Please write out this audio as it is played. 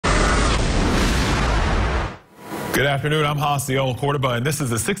Good afternoon, I'm Hasio Cordoba, and this is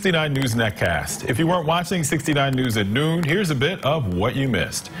the 69 News Netcast. If you weren't watching 69 News at noon, here's a bit of what you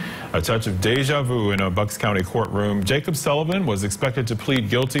missed. A touch of deja vu in a Bucks County courtroom. Jacob Sullivan was expected to plead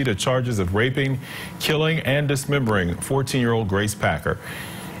guilty to charges of raping, killing, and dismembering 14-year-old Grace Packer.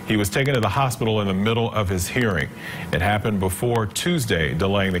 He was taken to the hospital in the middle of his hearing. It happened before Tuesday,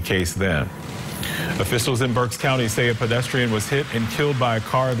 delaying the case then. Officials in Berks County say a pedestrian was hit and killed by a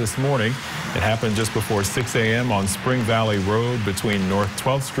car this morning. It happened just before 6 a.m. on Spring Valley Road between North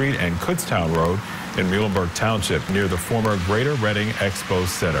 12th Street and Kutztown Road in Muhlenberg Township near the former Greater Reading Expo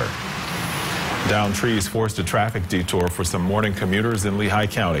Center. Downed trees forced a traffic detour for some morning commuters in Lehigh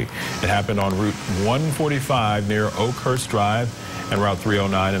County. It happened on Route 145 near Oakhurst Drive and Route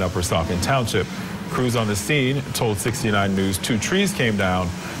 309 in Upper Saucon Township. Crews on the scene told 69 News 2 trees came down.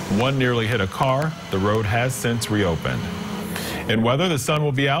 One nearly hit a car. The road has since reopened. In weather, the sun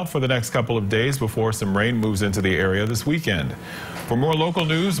will be out for the next couple of days before some rain moves into the area this weekend. For more local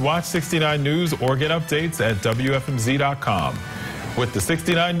news, watch 69 News or get updates at WFMZ.com. With the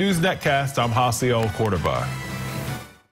 69 News Netcast, I'm Hasio Cordoba.